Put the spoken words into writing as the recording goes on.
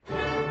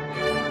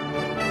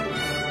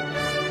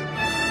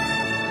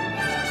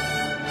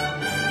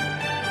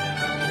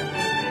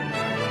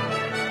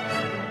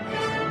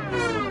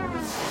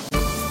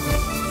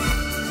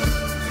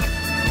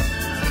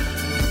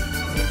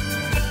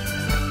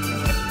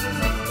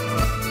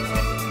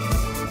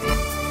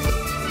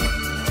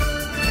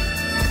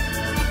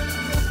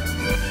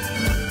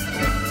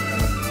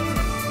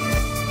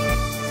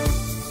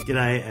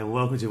G'day and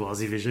welcome to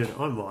Aussie Vision.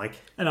 I'm Mike.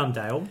 And I'm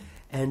Dale.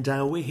 And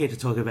we're here to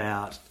talk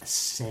about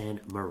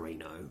San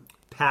Marino.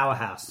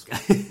 Powerhouse.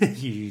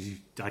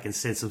 I can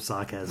sense some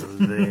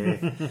sarcasm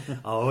there.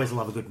 I always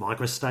love a good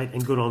microstate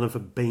and good on them for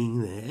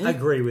being there.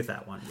 Agree with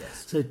that one,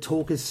 yes. So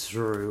talk us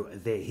through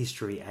their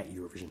history at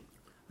Eurovision.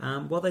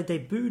 Well, they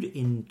debuted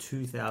in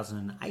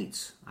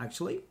 2008,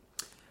 actually.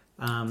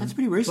 That's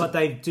pretty recent. But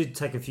they did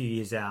take a few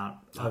years out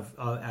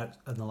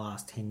in the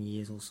last 10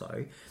 years or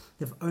so.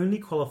 They've only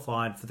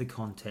qualified for the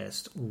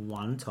contest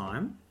one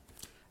time.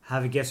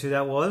 Have a guess who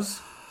that was?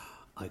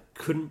 I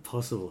couldn't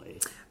possibly.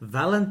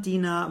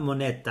 Valentina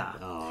Monetta.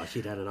 Oh,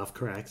 she'd had enough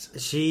cracks.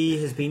 She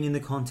has been in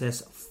the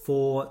contest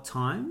 4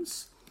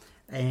 times.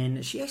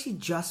 And she actually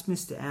just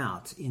missed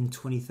out in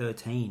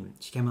 2013.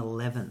 She came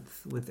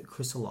 11th with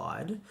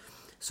Chrysalide.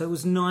 So it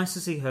was nice to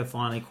see her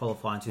finally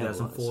qualify in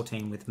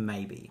 2014 with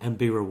Maybe. And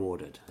be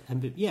rewarded.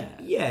 Yeah,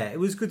 it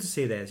was good to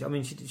see there. I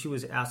mean, she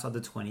was outside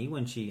the 20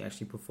 when she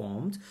actually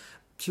performed.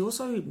 She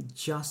also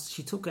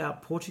she took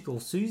out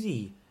Portugal,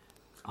 Susie,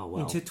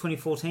 into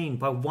 2014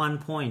 by 1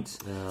 point.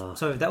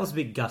 So that was a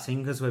bit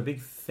gutting because we're big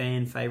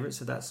fan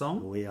favourites of that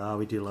song. We are.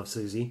 We do love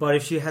Susie. But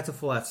if she had to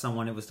fall out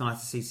someone, it was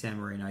nice to see San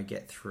Marino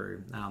get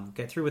through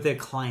with her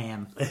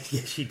clam.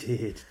 Yeah, she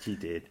did. She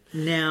did.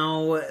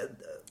 Now,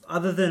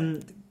 other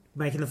than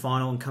making the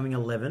final and coming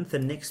 11th, the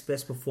next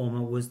best performer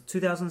was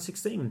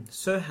 2016,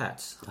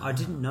 Serhat. I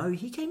didn't know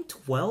he came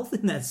 12th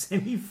in that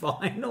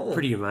semi-final.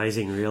 Pretty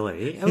amazing,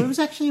 really. It was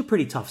actually a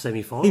pretty tough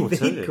semi-final he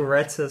too. beat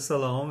Greta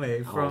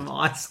Salome from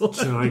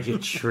Iceland. You're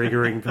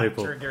triggering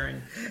people.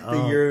 Triggering the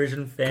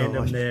Eurovision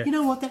fandom there. You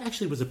know what? That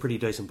actually was a pretty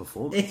decent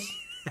performance.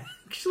 It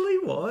actually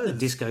was. The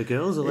Disco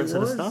Girls, all that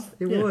sort of stuff.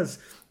 It was.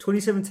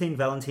 2017,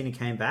 Valentina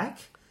came back.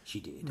 She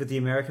did. With the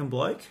American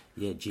bloke.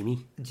 Yeah,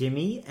 Jimmy.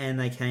 And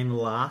they came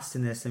last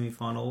in their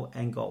semi-final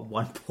and got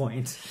 1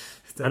 point.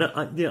 I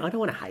don't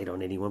want to hate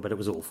on anyone, but it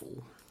was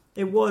awful.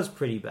 It was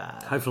pretty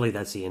bad. Hopefully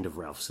that's the end of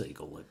Ralph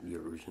Siegel at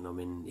Eurovision. I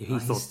mean,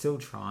 he's still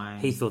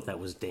trying. He thought that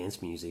was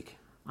dance music.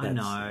 I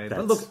know.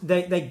 But look,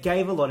 they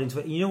gave a lot into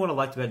it. You know what I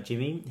liked about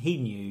Jimmy? He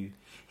knew.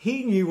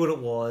 He knew what it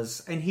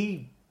was, and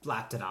he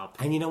lapped it up.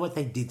 And you know what?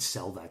 They did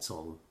sell that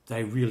song.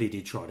 They really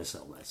did try to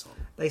sell that song.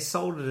 They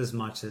sold it as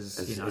much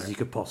as you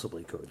could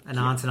possibly could. An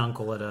aunt and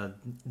uncle at a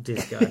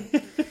disco.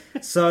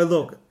 So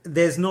look,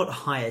 there's not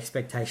high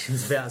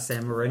expectations about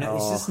San Marino.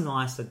 It's just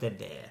nice that they're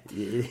there.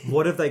 Yeah.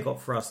 What have they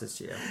got for us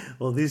this year?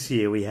 Well, this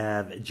year we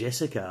have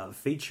Jessica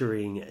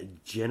featuring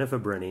Jennifer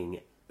Brenning,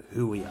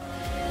 Who We Are.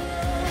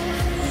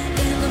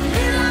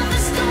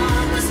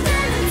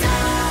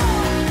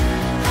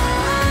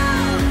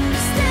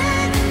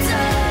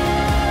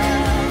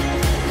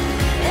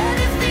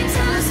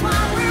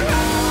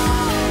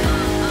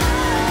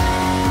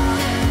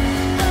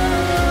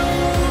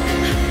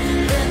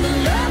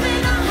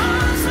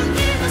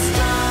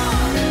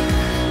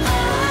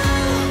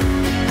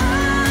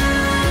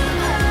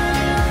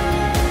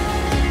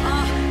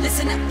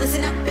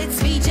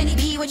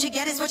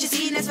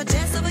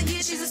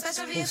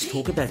 Let's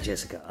talk about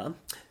Jessica.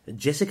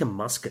 Jessica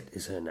Muscat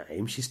is her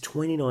name. She's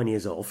 29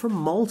 years old, from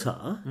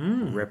Malta,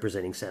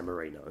 representing San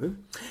Marino.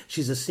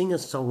 She's a singer,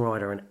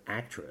 songwriter, and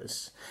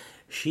actress.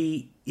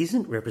 She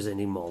isn't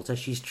representing Malta.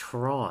 She's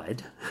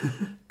tried.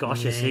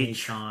 Gosh, has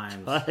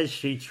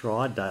she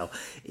tried, Dale.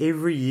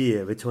 Every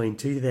year between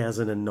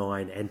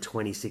 2009 and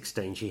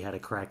 2016, she had a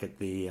crack at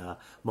the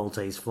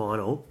Maltese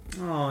final.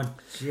 Oh,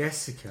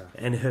 Jessica.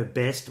 And her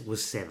best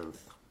was 7th.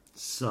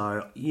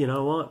 So, you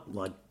know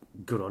what?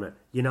 Good on her.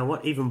 You know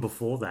what? Even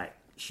before that,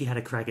 she had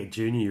a crack at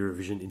Junior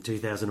Eurovision in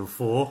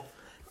 2004.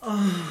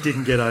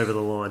 Didn't get over the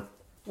line.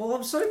 Well,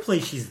 I'm so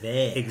pleased she's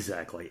there.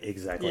 Exactly.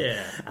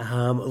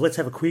 Yeah. Let's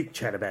have a quick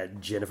chat about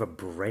Jennifer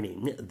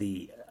Brenning,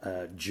 the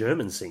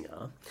German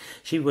singer.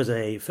 She was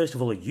first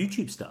of all, a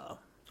YouTube star.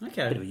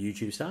 Okay. Bit of a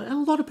YouTube star. And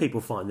a lot of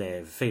people find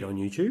their feet on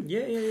YouTube.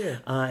 Yeah.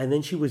 And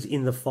then she was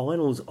in the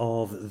finals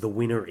of The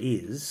Winner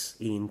Is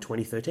in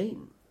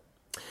 2013.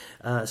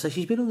 So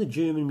she's been on the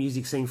German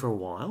music scene for a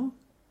while.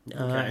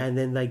 And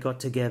then they got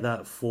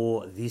together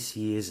for this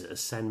year's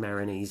San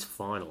Marinese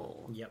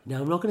final. Yep.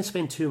 Now, I'm not going to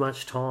spend too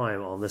much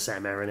time on the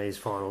San Marinese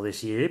final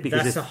this year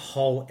because that's a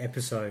whole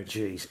episode.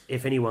 Jeez,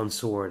 if anyone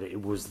saw it,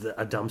 it was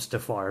a dumpster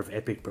fire of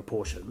epic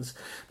proportions.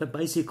 But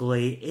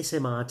basically,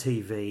 SMR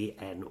TV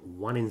and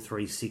 1 in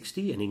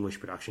 360, an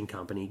English production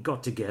company,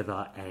 got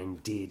together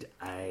and did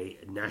a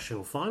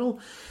national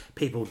final.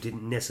 People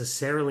didn't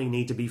necessarily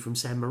need to be from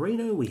San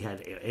Marino. We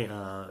had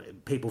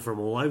people from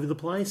all over the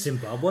place.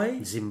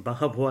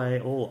 Zimbabwe,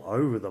 all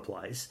over the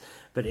place.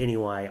 But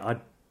anyway,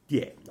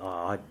 it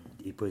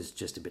was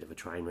just a bit of a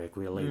train wreck,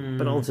 really.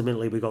 But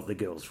ultimately, we got the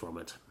girls from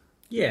it.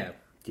 Yeah.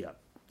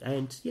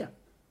 And do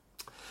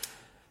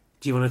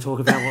you want to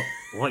talk about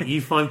what you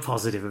find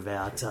positive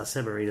about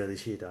San Marino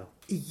this year, Dale?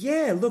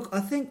 Yeah, look, I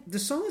think the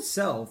song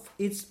itself,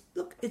 it's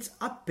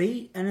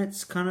upbeat and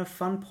it's kind of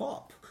fun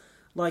pop.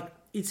 Like,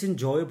 it's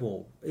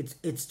enjoyable.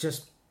 It's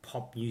just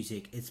pop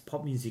music. It's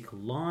pop music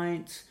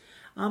light.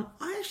 I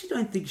actually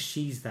don't think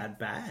she's that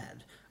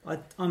bad.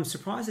 I'm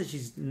surprised that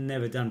she's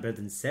never done better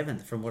than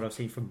 7th from what I've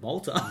seen from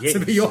Malta. Yes, to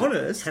be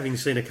honest, having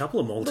seen a couple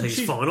of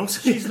Maltese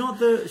finals, she's not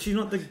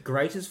the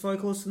greatest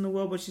vocalist in the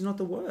world, but she's not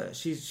the worst.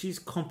 She's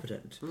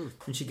competent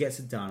and she gets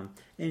it done.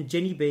 And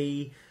Jenny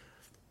B,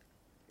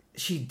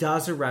 she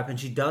does a rap and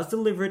she does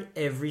deliver it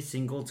every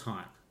single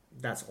time.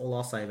 That's all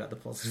I'll say about the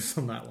positives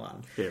on that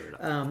one. Fair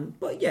enough.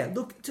 But yeah,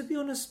 look, to be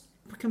honest,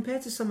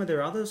 compared to some of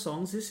their other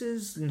songs, this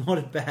is not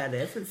a bad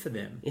effort for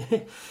them.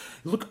 Yeah.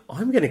 Look,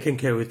 I'm going to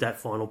concur with that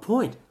final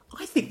point.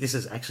 I think this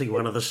is actually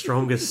one of the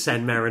strongest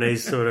San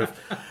Marinese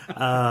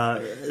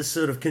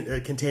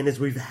contenders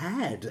we've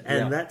had,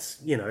 and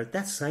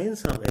that's saying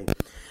something.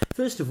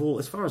 First of all,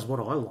 as far as what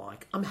I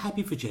like, I'm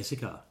happy for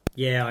Jessica.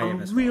 Yeah, I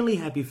am as well. I'm really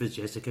happy for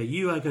Jessica.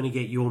 You are going to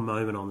get your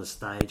moment on the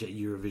stage at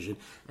Eurovision,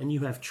 and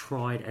you have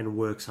tried and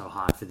worked so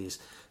hard for this.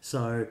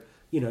 So,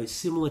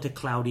 similar to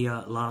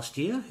Claudia last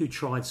year, who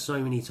tried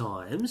so many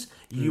times,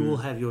 you will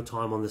have your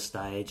time on the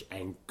stage,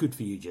 and good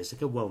for you,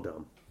 Jessica. Well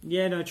done.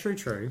 Yeah, no,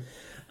 true.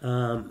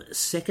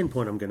 Second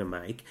point I'm going to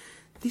make,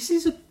 this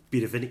is a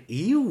bit of an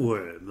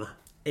earworm.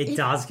 It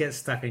does get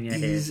stuck in your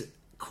head. It is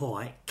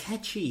quite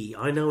catchy.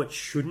 I know it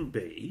shouldn't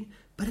be,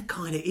 but it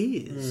kind of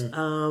is.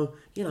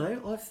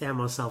 I've found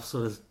myself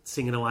sort of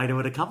singing away to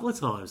it a couple of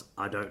times.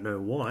 I don't know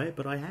why,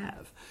 but I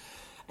have.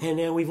 And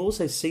now we've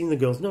also seen the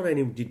girls, not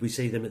only did we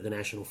see them at the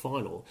national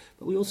final,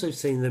 but we also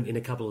seen them in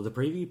a couple of the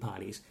preview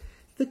parties.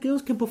 The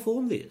girls can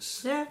perform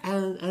this. Yeah.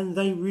 And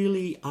they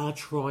really are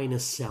trying to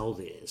sell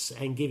this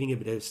and giving a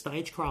bit of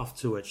stagecraft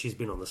to it. She's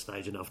been on the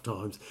stage enough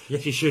times. Yeah.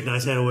 She should know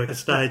how to work a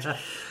stage.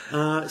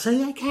 So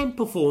they can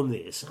perform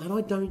this. And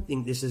I don't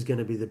think this is going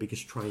to be the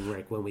biggest train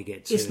wreck when we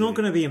get to... It's not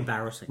going to be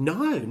embarrassing.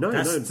 No.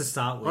 That's to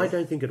start with. I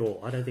don't think at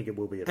all. I don't think it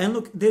will be at all. And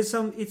look, there's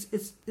some...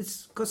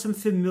 It's got some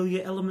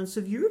familiar elements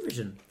of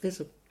Eurovision. There's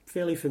a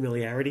fairly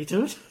familiarity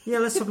to it. Yeah,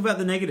 let's talk about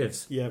the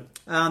negatives. Yeah.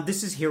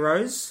 This is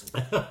Heroes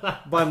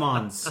by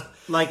Mons.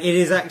 Like, it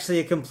is actually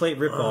a complete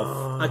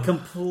rip-off. A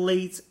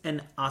complete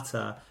and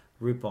utter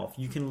rip-off.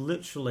 You can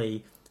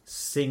literally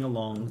sing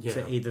along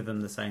to either of them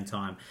at the same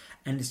time.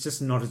 And it's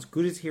just not as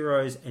good as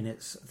Heroes, and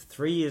it's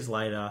 3 years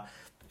later,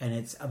 and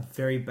it's a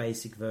very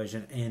basic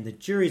version, and the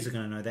juries are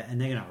going to know that, and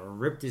they're going to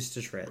rip this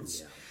to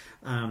shreds.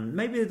 Yeah.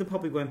 Maybe the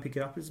public won't pick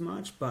it up as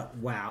much, but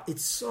wow,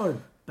 it's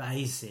so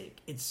basic.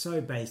 It's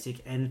so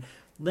basic, and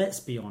let's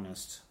be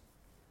honest,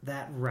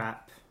 that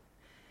rap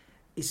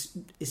is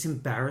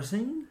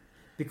embarrassing,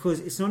 because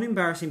it's not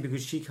embarrassing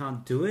because she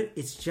can't do it.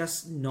 It's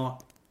just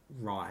not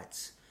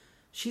right.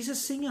 She's a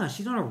singer.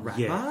 She's not a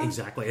rapper. Yeah,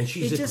 exactly. And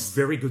she's a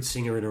very good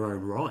singer in her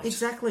own right.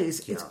 Exactly.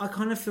 I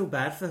kind of feel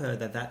bad for her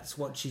that's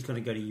what she's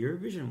going to go to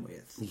Eurovision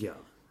with. Yeah.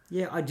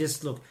 Yeah,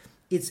 look,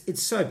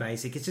 it's so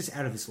basic. It's just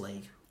out of this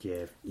league.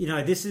 Yeah.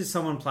 This is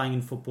someone playing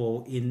in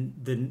football in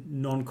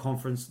the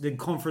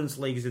conference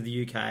leagues of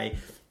the UK,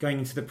 going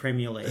into the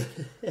Premier League,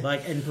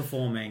 and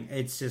performing.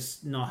 It's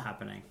just not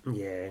happening.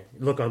 Yeah.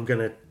 Look, I'm going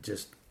to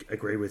just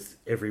agree with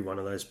every one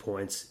of those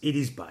points. It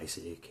is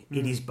basic.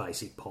 It is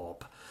basic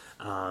pop.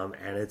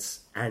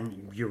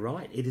 And you're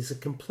right, it is a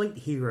complete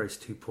Heroes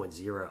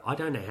 2.0. I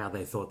don't know how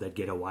they thought they'd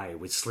get away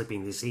with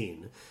slipping this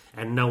in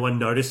and no one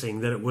noticing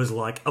that it was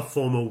like a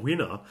former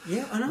winner.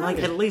 Yeah, I know. Like,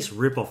 at least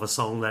rip off a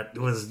song that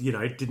was,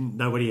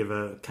 nobody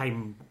ever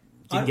didn't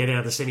get out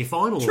of the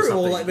semi-final or something.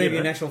 Or like maybe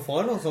a national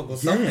final song or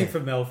something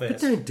from Melfest.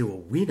 But don't do a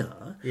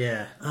winner.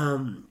 Yeah.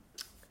 And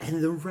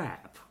the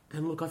rap.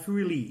 And look,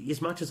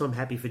 as much as I'm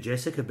happy for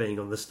Jessica being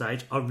on the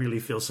stage, I really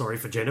feel sorry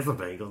for Jennifer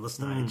being on the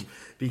stage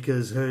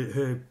because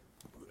her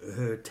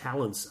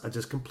talents are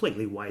just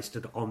completely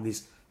wasted on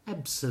this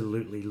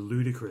absolutely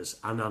ludicrous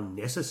and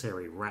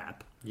unnecessary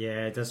rap.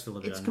 Yeah, it does feel a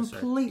bit unnecessary. It's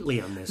completely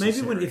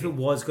unnecessary. Maybe if it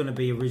was going to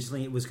be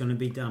originally, it was going to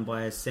be done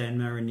by a San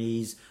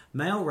Marinese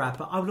male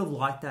rapper, I would have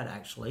liked that,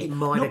 actually.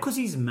 Not because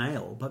he's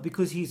male, but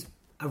because he's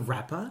a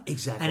rapper.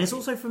 Exactly. And it's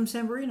also from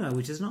San Marino,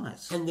 which is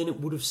nice. And then it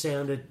would have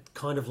sounded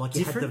kind of like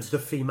different. You had the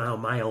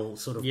female-male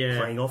sort of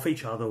playing off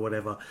each other,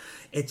 whatever.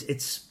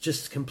 It's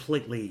just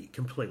completely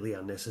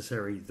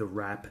unnecessary, the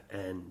rap,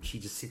 and she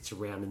just sits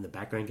around in the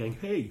background going,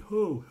 hey,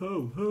 ho,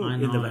 ho, ho. I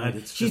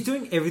know. She's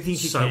doing everything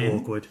she can. So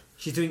awkward.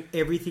 She's doing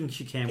everything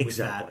she can with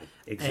that.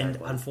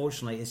 Exactly. And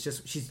unfortunately, it's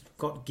just, she's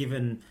got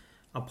given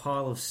a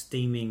pile of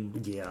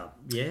steaming... Yeah.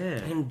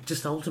 And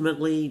just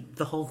ultimately,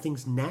 the whole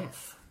thing's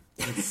naff.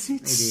 It's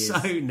so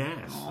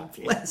naff. Oh,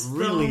 bless it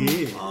really them.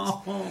 is.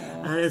 Oh.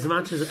 And as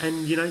much as,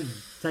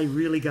 they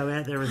really go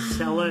out there and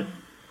sell it.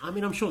 I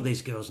mean, I'm sure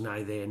these girls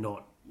know they're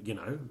not, going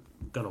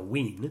to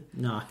win.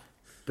 No.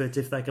 But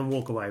if they can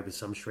walk away with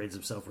some shreds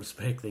of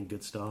self-respect, then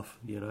good stuff,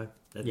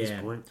 at this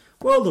point.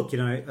 Well, look,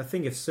 I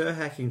think if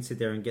Serhack can sit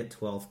there and get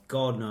 12th,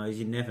 God knows,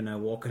 you never know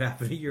what could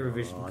happen at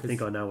Eurovision. I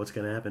think I know what's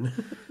going to happen.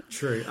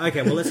 True.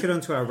 Okay, well, let's get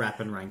on to our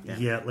rap and rank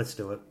then. Yeah, let's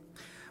do it.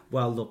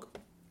 Well, look,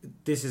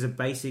 this is a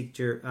basic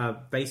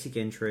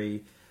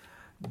entry.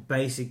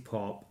 basic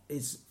pop.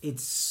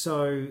 It's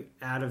so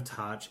out of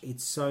touch.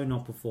 It's so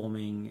not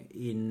performing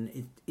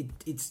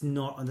it's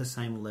not on the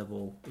same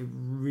level. It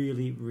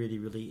really, really,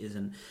 really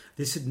isn't.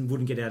 This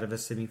wouldn't get out of a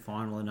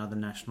semi-final in other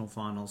national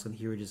finals, and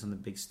here it is on the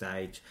big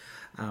stage.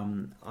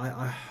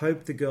 I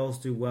hope the girls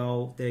do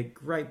well. They're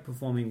great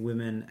performing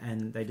women,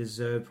 and they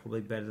deserve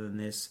probably better than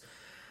this.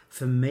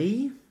 For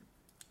me,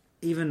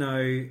 even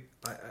though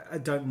I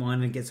don't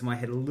mind, it gets in my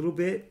head a little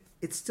bit,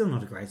 it's still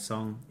not a great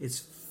song.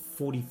 It's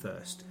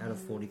 41st out of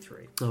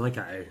 43. Oh,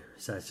 okay.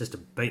 So it's just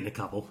beating a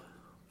couple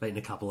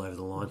over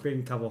the line.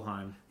 Beating a couple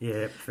home.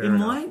 Yeah, fair enough.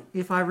 Might,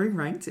 if I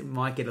re-ranked, it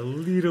might get a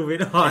little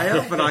bit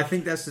higher, but I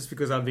think that's just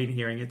because I've been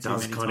hearing it too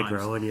many times. Does kind of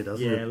grow on you,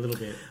 doesn't it? Yeah, a little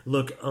bit.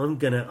 Look,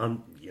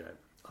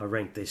 I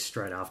ranked this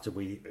straight after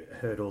we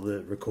heard all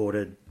the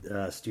recorded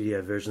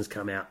studio versions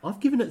come out. I've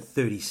given it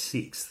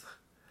 36th.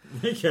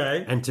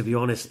 Okay. And to be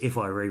honest, if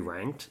I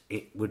re-ranked,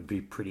 it would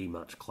be pretty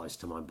much close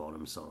to my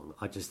bottom song.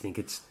 I just think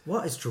it's...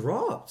 What? It's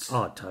dropped?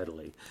 Oh,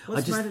 totally.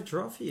 What's made it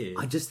drop for you?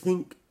 I just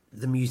think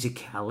the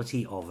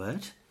musicality of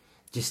it,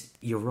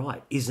 you're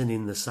right, isn't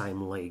in the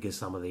same league as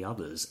some of the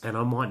others. And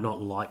I might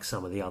not like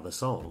some of the other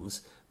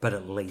songs, but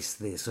at least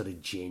they're sort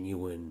of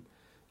genuine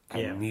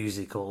and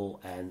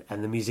musical. And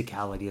the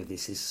musicality of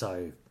this is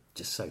so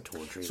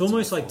tawdry. It's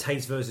almost like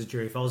taste versus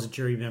jury. If I was a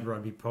jury member,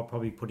 I'd be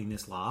probably putting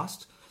this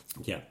last.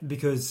 Yeah.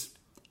 Because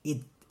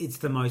it's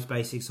the most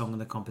basic song in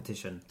the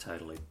competition.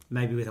 Totally.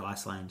 Maybe with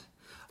Iceland.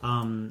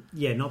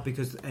 Not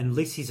because... And at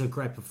least he's a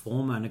great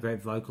performer and a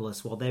great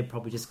vocalist, while they're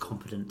probably just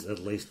competent. At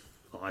least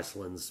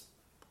Iceland's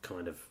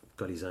kind of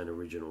got his own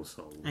original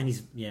song. And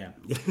he's... Yeah.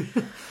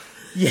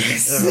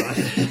 Yes. All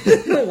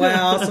right.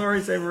 Wow.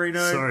 Sorry, San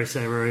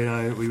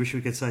Marino. We wish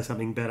we could say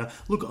something better.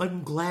 Look,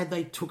 I'm glad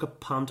they took a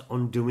punt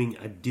on doing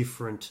a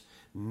different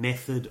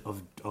method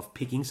of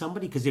picking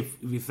somebody, because if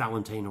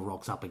Valentina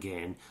rocks up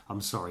again,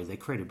 I'm sorry, their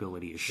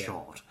credibility is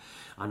shot.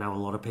 I know a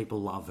lot of people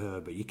love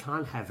her, but you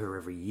can't have her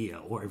every year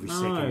or every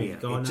second year.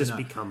 God, it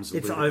becomes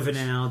it's ludicrous. over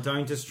now.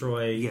 Don't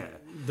destroy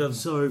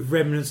the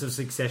remnants of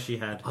success she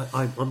had.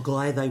 I'm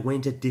glad they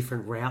went a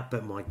different route,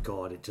 but my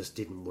God, it just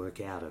didn't work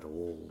out at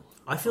all.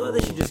 I feel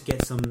like they should just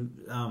get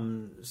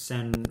some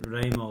San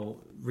Remo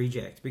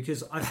reject,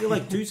 because I feel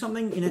like do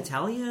something in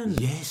Italian.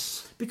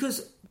 Yes.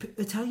 Because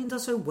Italian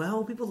does so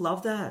well. People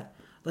love that.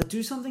 Like,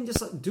 do something,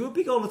 just like, do a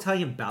big old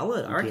Italian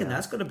ballad. I reckon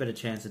that's got a better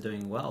chance of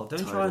doing well.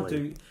 Don't try and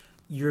do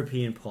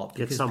European pop,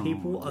 because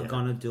people are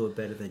going to do it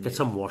better than you. Get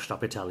some washed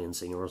up Italian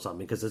singer or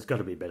something, because it's got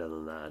to be better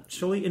than that.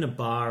 Surely in a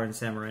bar in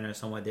San Marino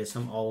somewhere, there's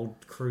some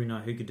old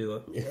crooner who could do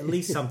it. At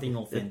least something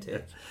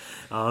authentic.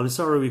 I'm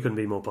sorry we couldn't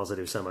be more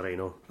positive, San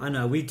Marino. I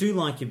know, we do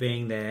like you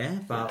being there,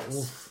 but...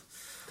 Yes.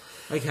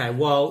 Okay,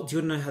 well, do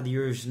you want to know how the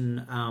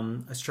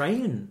Eurovision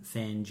Australian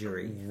fan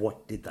jury...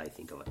 What did they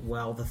think of it?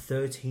 Well, the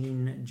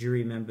 13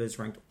 jury members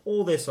ranked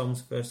all their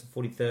songs first and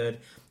 43rd,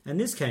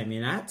 and this came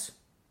in at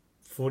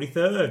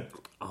 43rd.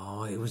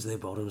 Oh, it was their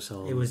bottom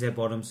song. It was their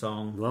bottom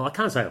song. Well, I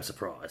can't say I'm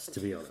surprised, to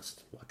be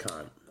honest. I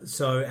can't.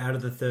 So, out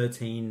of the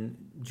 13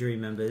 jury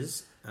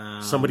members...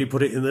 somebody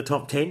put it in the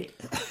top 10?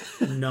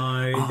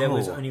 No, there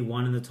was only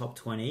one in the top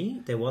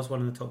 20. There was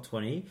one in the top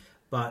 20,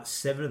 but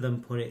 7 of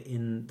them put it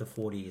in the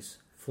 40s.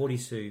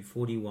 42,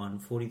 41,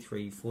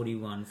 43,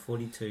 41,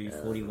 42,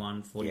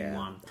 41, 41.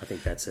 Yeah, I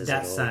think that says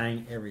That's it all.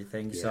 saying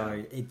everything. Yeah.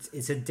 So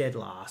it's a dead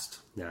last.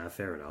 Nah,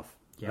 fair enough.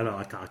 Yeah. No,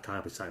 I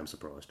can't say I'm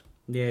surprised.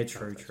 Yeah,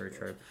 true.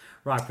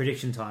 Right,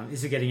 prediction time.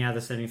 Is it getting out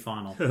of the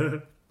semi-final?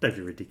 Don't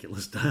be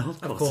ridiculous, Dale.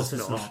 Of course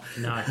it's not.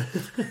 No.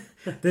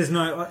 There's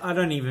no... I'm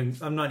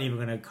not even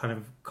going to kind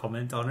of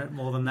comment on it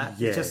more than that.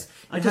 Yeah.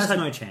 It has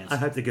no chance. I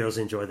hope the girls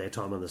enjoy their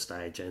time on the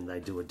stage and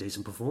they do a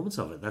decent performance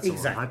of it. That's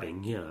all I'm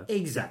hoping, you know.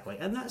 Exactly.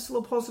 And that's still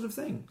a positive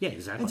thing. Yeah,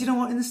 exactly. And do you know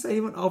what? In the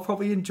stadium, I'll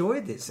probably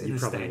enjoy this in the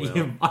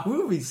stadium. I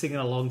will be singing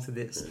along to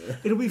this.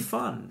 It'll be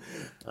fun.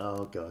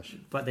 Oh, gosh.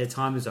 But their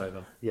time is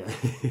over. Yeah.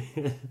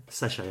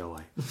 Sashay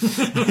away.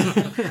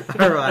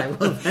 All right.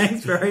 Well,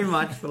 thanks very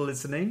much for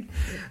listening.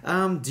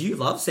 Do you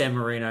love San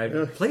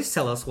Marino? Please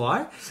tell us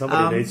why.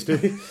 Somebody needs to.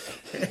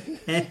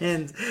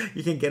 And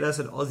you can get us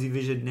at Aussie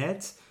Vision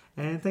Net.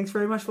 And thanks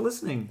very much for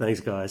listening. Thanks,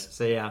 guys.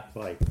 See ya.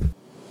 Bye.